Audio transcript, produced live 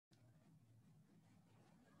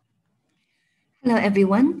Hello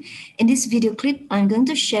everyone. In this video clip, I'm going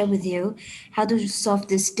to share with you how to solve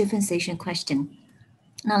this differentiation question.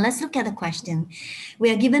 Now let's look at the question. We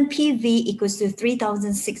are given PV equals to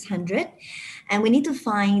 3,600 and we need to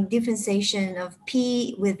find differentiation of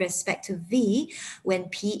P with respect to V when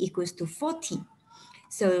P equals to 40.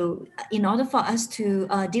 So in order for us to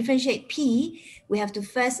differentiate P, we have to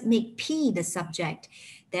first make P the subject.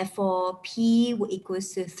 Therefore, P will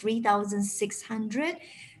equals to 3,600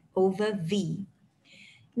 over V.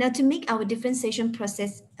 Now, to make our differentiation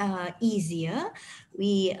process easier,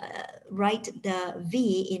 we write the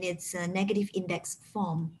V in its negative index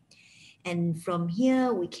form. And from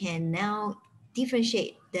here, we can now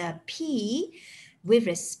differentiate the P with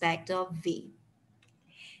respect of V.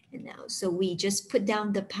 And now, so we just put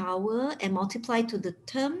down the power and multiply to the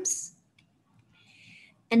terms,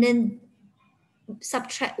 and then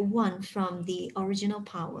subtract 1 from the original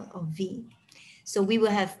power of V. So we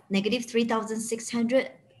will have negative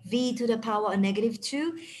 3,600 V to the power of negative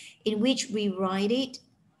 2, in which we write it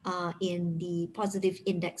in the positive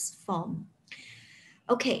index form.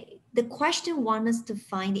 Okay, the question wants us to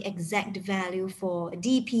find the exact value for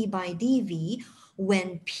dP by dV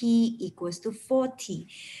when P equals to 40.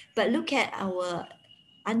 But look at our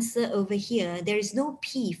answer over here. There is no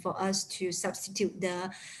P for us to substitute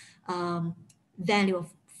the value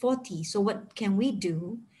of 40. So what can we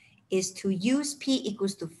do is to use P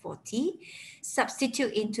equals to 40,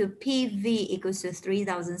 substitute into PV equals to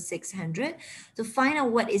 3,600 to find out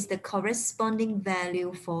what is the corresponding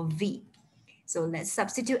value for V. So let's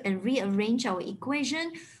substitute and rearrange our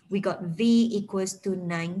equation. We got V equals to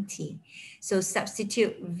 90. So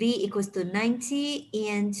substitute V equals to 90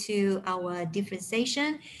 into our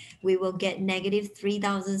differentiation. We will get negative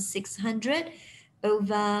 3,600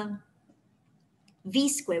 over V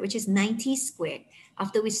squared, which is 90 squared.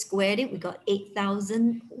 After we squared it, we got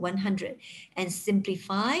 8,100. And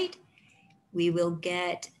simplified, we will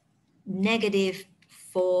get negative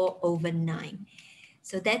 4 over 9.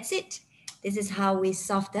 So that's it. This is how we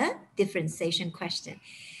solve the differentiation question.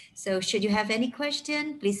 So should you have any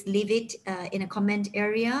question, please leave it in a comment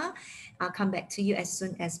area. I'll come back to you as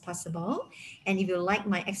soon as possible. And if you like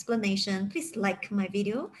my explanation, please like my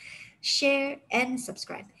video, share and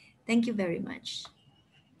subscribe. Thank you very much.